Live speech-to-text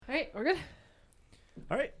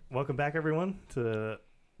Welcome back, everyone, to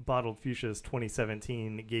Bottled Fuchsia's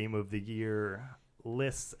 2017 Game of the Year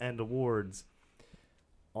lists and awards.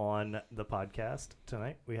 On the podcast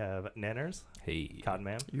tonight, we have Nanners. Hey.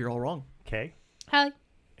 Codman. You're all wrong. Kay. Hi.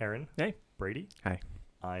 Aaron. Hey. Brady. Hi.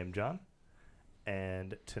 I am John.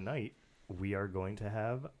 And tonight, we are going to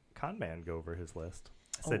have Conman go over his list.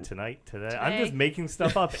 I said today. I'm just making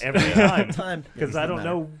stuff up every time. Because I don't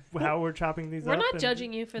know how we're chopping these up. We're not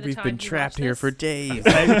judging you for the We've time been you trapped watch here this. for days.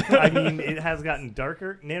 I mean, it has gotten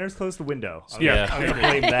darker. Nanner's closed the window. I'm going to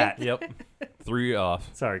blame that. Yep. 3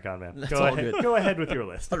 off. Sorry, Conman. That's Go all ahead. good. Go ahead with your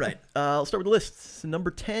list. All right. I'll start with the list.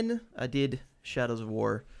 Number 10, I did Shadows of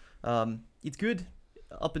War. It's good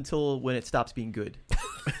up until when it stops being good.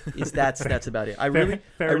 That's about it. I really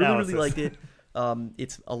liked it.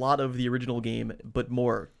 It's a lot of the original game, but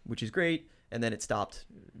more, which is great. And then it stopped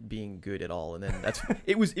being good at all. And then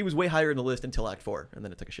it was way higher in the list until Act 4, and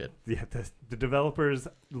then it took a shit. Yeah, the developers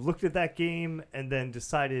looked at that game and then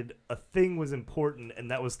decided a thing was important, and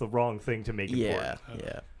that was the wrong thing to make important.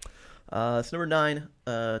 Yeah. So number 9,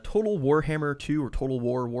 Total Warhammer 2 or Total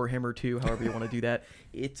War Warhammer 2, however you want to do that.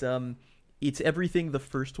 It's everything the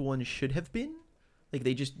first one should have been. Like,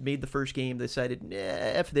 they just made the first game, decided,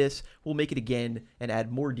 F this, we'll make it again and add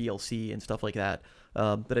more DLC and stuff like that.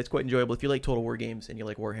 But it's quite enjoyable. If you like Total War games and you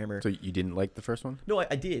like Warhammer. So you didn't like the first one? No,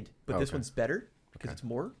 I did, but this Okay. one's better because Okay. it's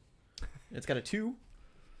more. It's got a 2.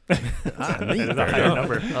 That is a higher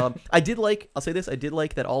number. I did like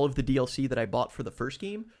that all of the DLC that I bought for the first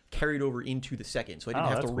game carried over into the second, so I didn't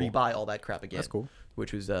have to that's cool. rebuy all that crap again. That's cool.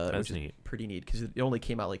 Which was neat. pretty neat because it only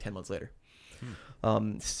came out like 10 months later.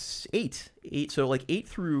 8. So like 8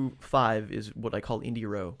 through 5 is what I call indie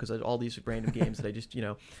row because all these random games that I just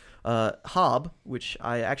Hob, which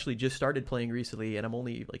I actually just started playing recently, and I'm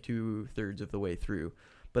only like 2/3 of the way through,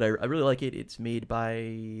 but I really like it. It's made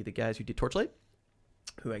by the guys who did Torchlight,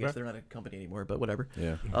 who I guess they're not a company anymore, but whatever.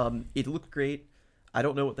 Yeah. It looked great. I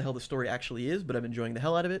don't know what the hell the story actually is, but I'm enjoying the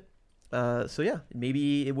hell out of it. So yeah,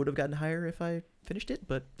 maybe it would have gotten higher if I finished it,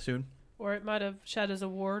 but soon. Or it might have Shadows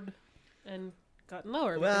Award and gotten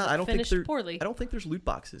lower. Well, because I it don't think finished poorly. I don't think there's loot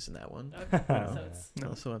boxes in that one. Okay, so it's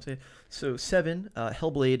That's what I'm saying. So 7,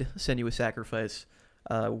 Hellblade: Senua's Sacrifice,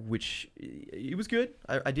 which it was good.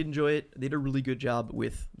 I did enjoy it. They did a really good job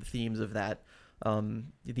with the themes of that.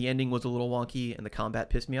 The ending was a little wonky, and the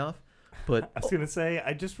combat pissed me off. But I was going to say,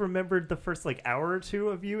 I just remembered the first hour or two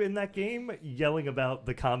of you in that game yelling about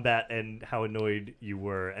the combat and how annoyed you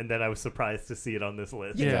were, and then I was surprised to see it on this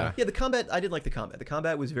list. Yeah. the combat, I didn't like the combat. The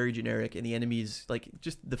combat was very generic, and the enemies, like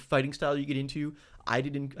just the fighting style you get into, I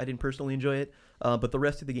didn't personally enjoy it. But the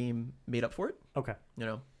rest of the game made up for it. Okay.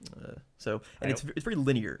 It's very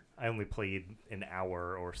linear. I only played an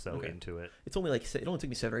hour or so into it. It's only it only took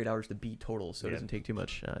me 7 or 8 hours to beat total, so it Yeah. doesn't take too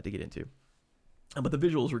much to get into. But the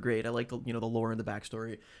visuals were great. I liked the lore and the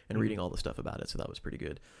backstory and reading all the stuff about it, so that was pretty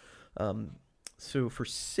good. So for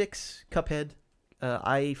 6, Cuphead,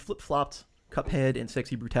 I flip-flopped Cuphead and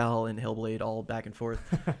Sexy Brutale and Hellblade all back and forth.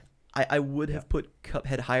 I would have put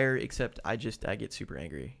Cuphead higher, except I get super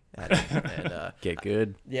angry at it. And, Get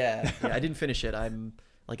good. I didn't finish it. I'm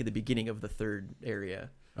like at the beginning of the 3rd area.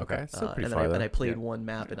 Okay. Still pretty and far, then though. I played Yeah. one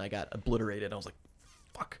map and I got obliterated. I was like,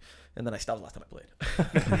 fuck. And then I stopped the last time I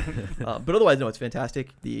played. But otherwise, no, it's fantastic.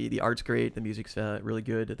 The art's great. The music's really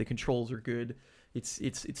good. The controls are good. It's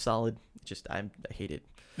solid. Just I hate it.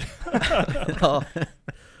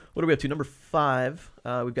 What are we up to? Number 5.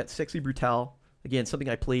 We've got Sexy Brutale. Again, something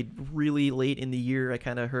I played really late in the year. I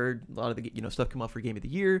kind of heard a lot of the stuff come out for Game of the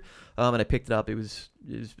Year, and I picked it up. It was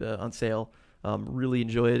on sale. Really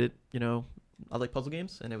enjoyed it. I like puzzle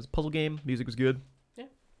games, and it was a puzzle game. Music was good.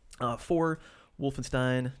 Yeah. 4,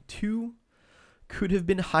 Wolfenstein 2 could have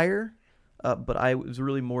been higher, but I was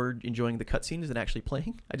really more enjoying the cutscenes than actually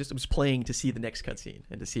playing. I was playing to see the next cutscene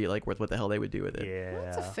and to see what the hell they would do with it. Yeah.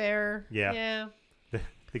 that's a fair. Yeah.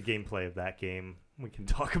 The gameplay of that game, we can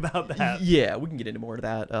talk about that. Yeah, we can get into more of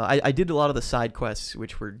that. I did a lot of the side quests,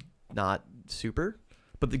 which were not super,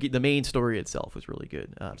 but the main story itself was really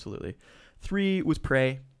good. Absolutely. 3 was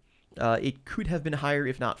Prey. It could have been higher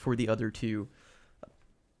if not for the other 2.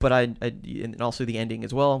 But and also the ending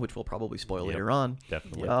as well, which we'll probably spoil later on.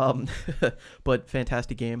 Definitely. But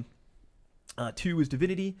fantastic game. 2 was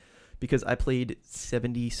Divinity, because I played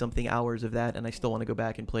 70-something hours of that, and I still want to go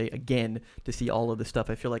back and play again to see all of the stuff.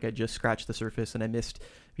 I feel like I just scratched the surface, and I missed,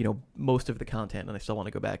 most of the content, and I still want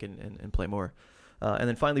to go back and play more. And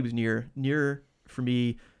then finally was Nier. Nier, for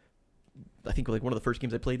me, I think like one of the first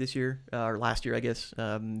games I played this year, or last year, I guess,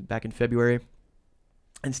 back in February.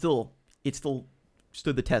 And it still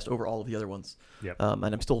stood the test over all of the other ones. Yep. And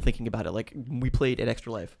I'm still thinking about it. Like, we played at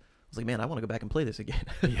Extra Life was like, man, I want to go back and play this again.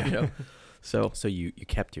 Yeah. You know? So you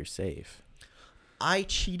kept your save. I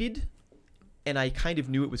cheated, and I kind of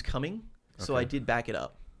knew it was coming, so I did back it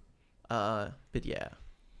up. But yeah.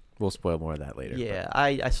 We'll spoil more of that later. Yeah,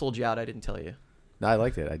 I sold you out. I didn't tell you. No, I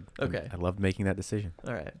liked it. Okay. I loved making that decision.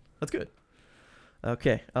 All right. That's good.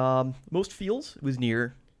 Okay. Most feels was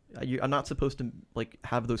near. I'm not supposed to like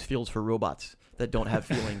have those feels for robots that don't have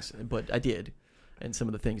feelings, but I did. And some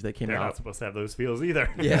of the things that came They're out. not supposed to have those feels either.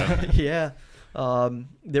 Yeah. Yeah.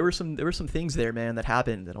 There were some things there, man, that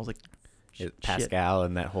happened, and I was like, Pascal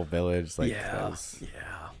and that whole village. Like, yeah. sad.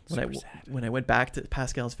 When I went back to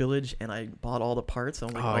Pascal's village and I bought all the parts, I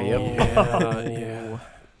was like, Oh, oh, yeah.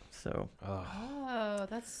 So. Oh,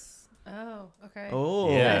 that's. Oh, okay.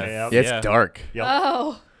 Oh. Yeah. It's dark. Yep.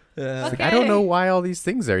 Oh. Yeah. It's like, I don't know why all these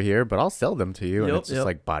things are here, but I'll sell them to you. And Yep, it's just yep.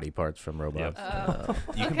 like body parts from robots. Oh.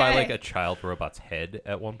 You can buy Okay. like a child robot's head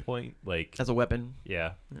at one point. Like, As a weapon.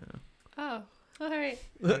 yeah. Oh. All right.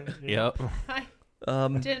 Yep. I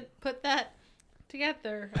Um, didn't put that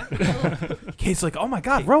together. I feel- Kate's like, oh my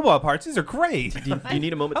god, robot parts. These are great. do you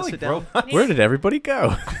need a moment I to like sit down? Where did everybody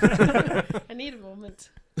go? I need a moment.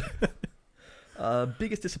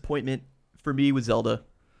 Biggest disappointment for me was Zelda.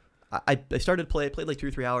 I started to play. I played like 2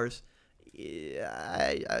 or 3 hours.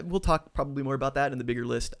 We'll talk probably more about that in the bigger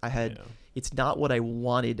list. It's not what I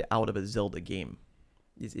wanted out of a Zelda game.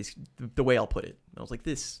 Is the way I'll put it. I was like,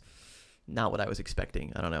 this, not what I was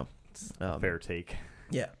expecting. I don't know. Fair take.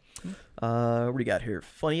 Yeah. What do you got here?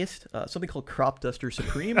 Funniest, something called Crop Duster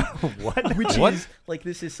Supreme. What? Which What? is like,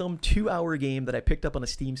 this is some 2-hour game that I picked up on a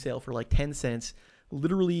Steam sale for like 10 cents.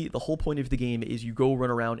 Literally, the whole point of the game is you go run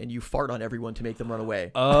around and you fart on everyone to make them run away.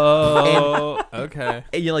 Oh, okay.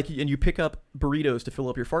 And you pick up burritos to fill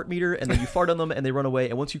up your fart meter, and then you fart on them and they run away.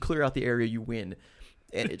 And once you clear out the area, you win.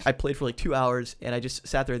 And I played for like 2 hours, and I just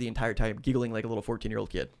sat there the entire time giggling like a little 14-year-old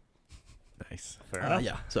kid. Nice. Fair enough.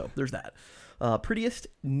 Yeah, so there's that. Prettiest,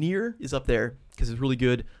 Nier is up there because it's really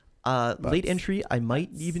good. Late entry, I might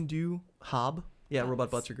even do Hob. Yeah,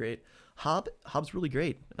 robot butts are great. Hob's really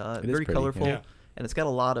great. It is Very pretty, colorful. yeah. And it's got a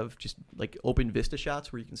lot of just like open vista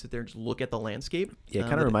shots where you can sit there and just look at the landscape. Yeah, it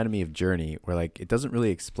kind of reminded me of Journey, where like it doesn't really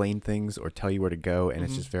explain things or tell you where to go, and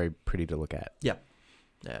it's just very pretty to look at. Yeah.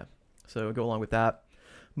 So go along with that.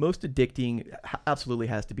 Most addicting absolutely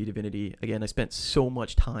has to be Divinity. Again, I spent so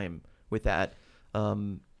much time with that.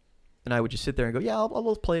 And I would just sit there and go, yeah,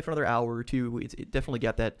 I'll play it for another hour or two. It definitely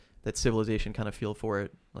got that Civilization kind of feel for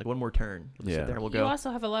it. Like one more turn. We'll just sit there and we'll You go. also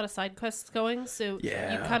have a lot of side quests going, so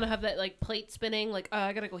Yeah. you kind of have that like plate spinning. Like,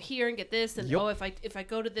 I gotta go here and get this, and Yep. if I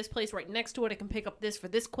go to this place right next to it, I can pick up this for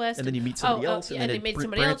this quest. And then you meet somebody else, and and then they made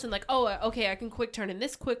somebody else, and like, okay, I can quick turn in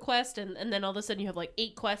this quick quest, and then all of a sudden you have like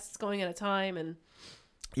 8 quests going at a time, and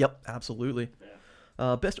Yep, absolutely.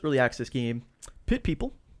 Best early access game, Pit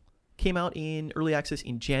People, came out in early access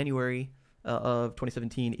in January of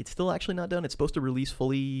 2017. It's still actually not done. It's supposed to release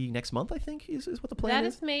fully next month, I think, is what the plan that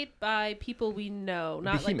is. is made by people we know,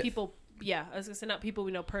 not Behemoth. like people. Yeah, I was gonna say not people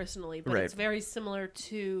we know personally, but Right. it's very similar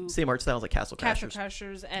to Same art styles like Castle Castle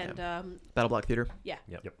Crashers, Crashers and Battle Block Theater. yeah.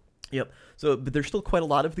 Yep. So, but there's still quite a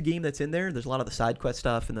lot of the game that's in there. There's a lot of the side quest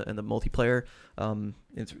stuff and the multiplayer.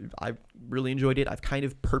 I really enjoyed it. I've kind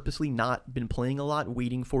of purposely not been playing a lot,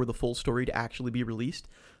 waiting for the full story to actually be released.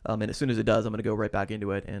 And as soon as it does, I'm gonna go right back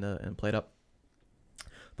into it and play it up.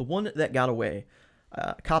 The one that got away,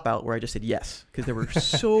 Cop Out, where I just said yes because there were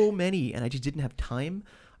so many and I just didn't have time.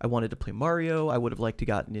 I wanted to play Mario. I would have liked to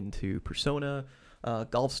gotten into Persona.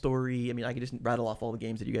 Golf Story. I mean, I could just rattle off all the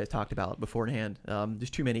games that you guys talked about beforehand.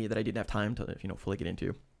 There's too many that I didn't have time to, fully get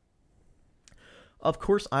into. Of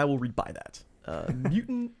course, I will rebuy that.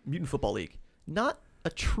 Mutant Football League. Not a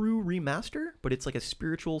true remaster, but it's like a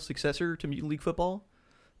spiritual successor to Mutant League Football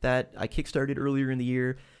that I kickstarted earlier in the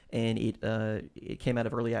year, and it came out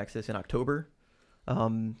of early access in October.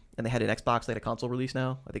 And they had an Xbox, they had a console release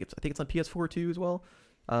now. I think it's on PS4 too as well.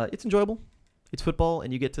 It's enjoyable. It's football,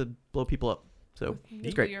 and you get to blow people up. So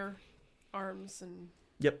it's great. Nuclear arms and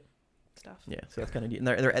Yep. stuff. Yeah, so that's kind of neat. And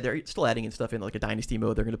they're still adding in stuff in like a dynasty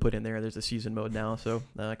mode they're going to put in there. There's a season mode now, so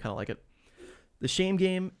I kind of like it. The Shame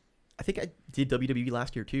game, I think I did WWE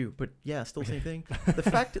last year too, but yeah, still same thing. The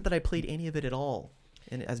fact that I played any of it at all,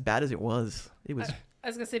 and as bad as it was. I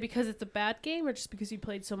was gonna say because it's a bad game, or just because you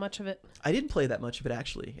played so much of it. I didn't play that much of it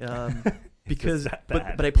actually, because that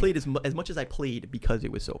bad. but I played as much as I played because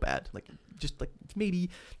it was so bad. Like just like maybe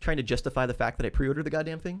trying to justify the fact that I pre-ordered the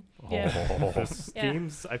goddamn thing. Yeah. Those Yeah.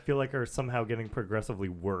 games, I feel like, are somehow getting progressively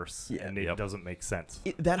worse, Yeah. and it doesn't make sense.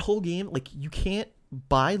 That whole game, like you can't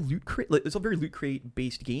buy loot crate. Like, it's a very loot crate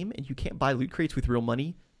based game, and you can't buy loot crates with real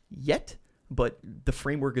money yet. But the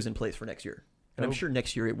framework is in place for next year. And I'm sure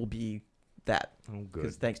next year it will be that. Oh, good.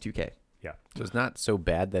 Because thanks 2K. So it's not so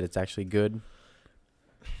bad that it's actually good.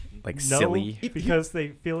 Like No, silly. because they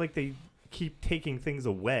feel like they keep taking things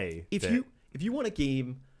away. If you want a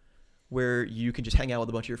game where you can just hang out with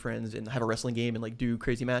a bunch of your friends and have a wrestling game and like do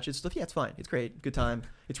crazy matches stuff, yeah, it's fine. It's great. Good time.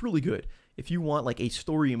 It's really good. If you want like a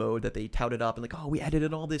story mode that they touted up and like, oh, we added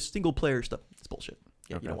in all this single player stuff, it's bullshit.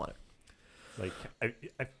 Yeah, Okay. you don't want it. Like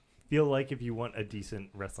I feel like if you want a decent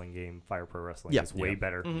wrestling game, Fire Pro Wrestling Yeah. is way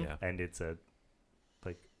better, Mhm. Yeah. and it's a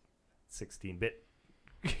like 16-bit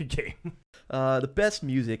game. The best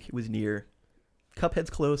music was Nier. Cuphead's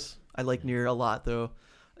close. I like Nier a lot though.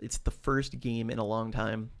 It's the first game in a long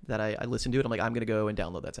time that I listened to it. I'm like, I'm gonna go and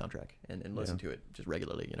download that soundtrack and listen to it just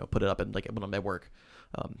regularly. You know, put it up and like when I'm at work.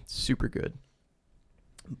 Super good.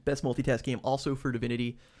 Best multitask game also for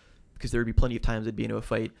Divinity, because there would be plenty of times I'd be into a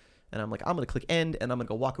fight and I'm like, I'm gonna click end and I'm gonna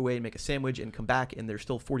go walk away and make a sandwich and come back and there's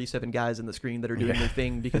still 47 guys in the screen that are doing their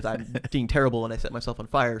thing because I'm being terrible and I set myself on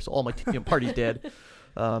fire, so all my party's dead.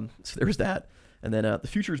 So there was that. And then the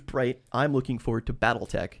future is bright. I'm looking forward to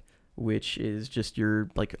BattleTech, which is just your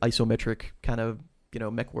like isometric kind of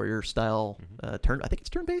mech warrior style turn. I think it's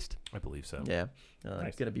turn based. I believe so. Yeah, Nice.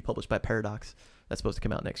 It's gonna be published by Paradox. That's supposed to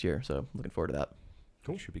come out next year, so looking forward to that.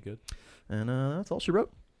 Cool. Should be good. And that's all she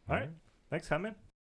wrote. All right. Thanks, Conman.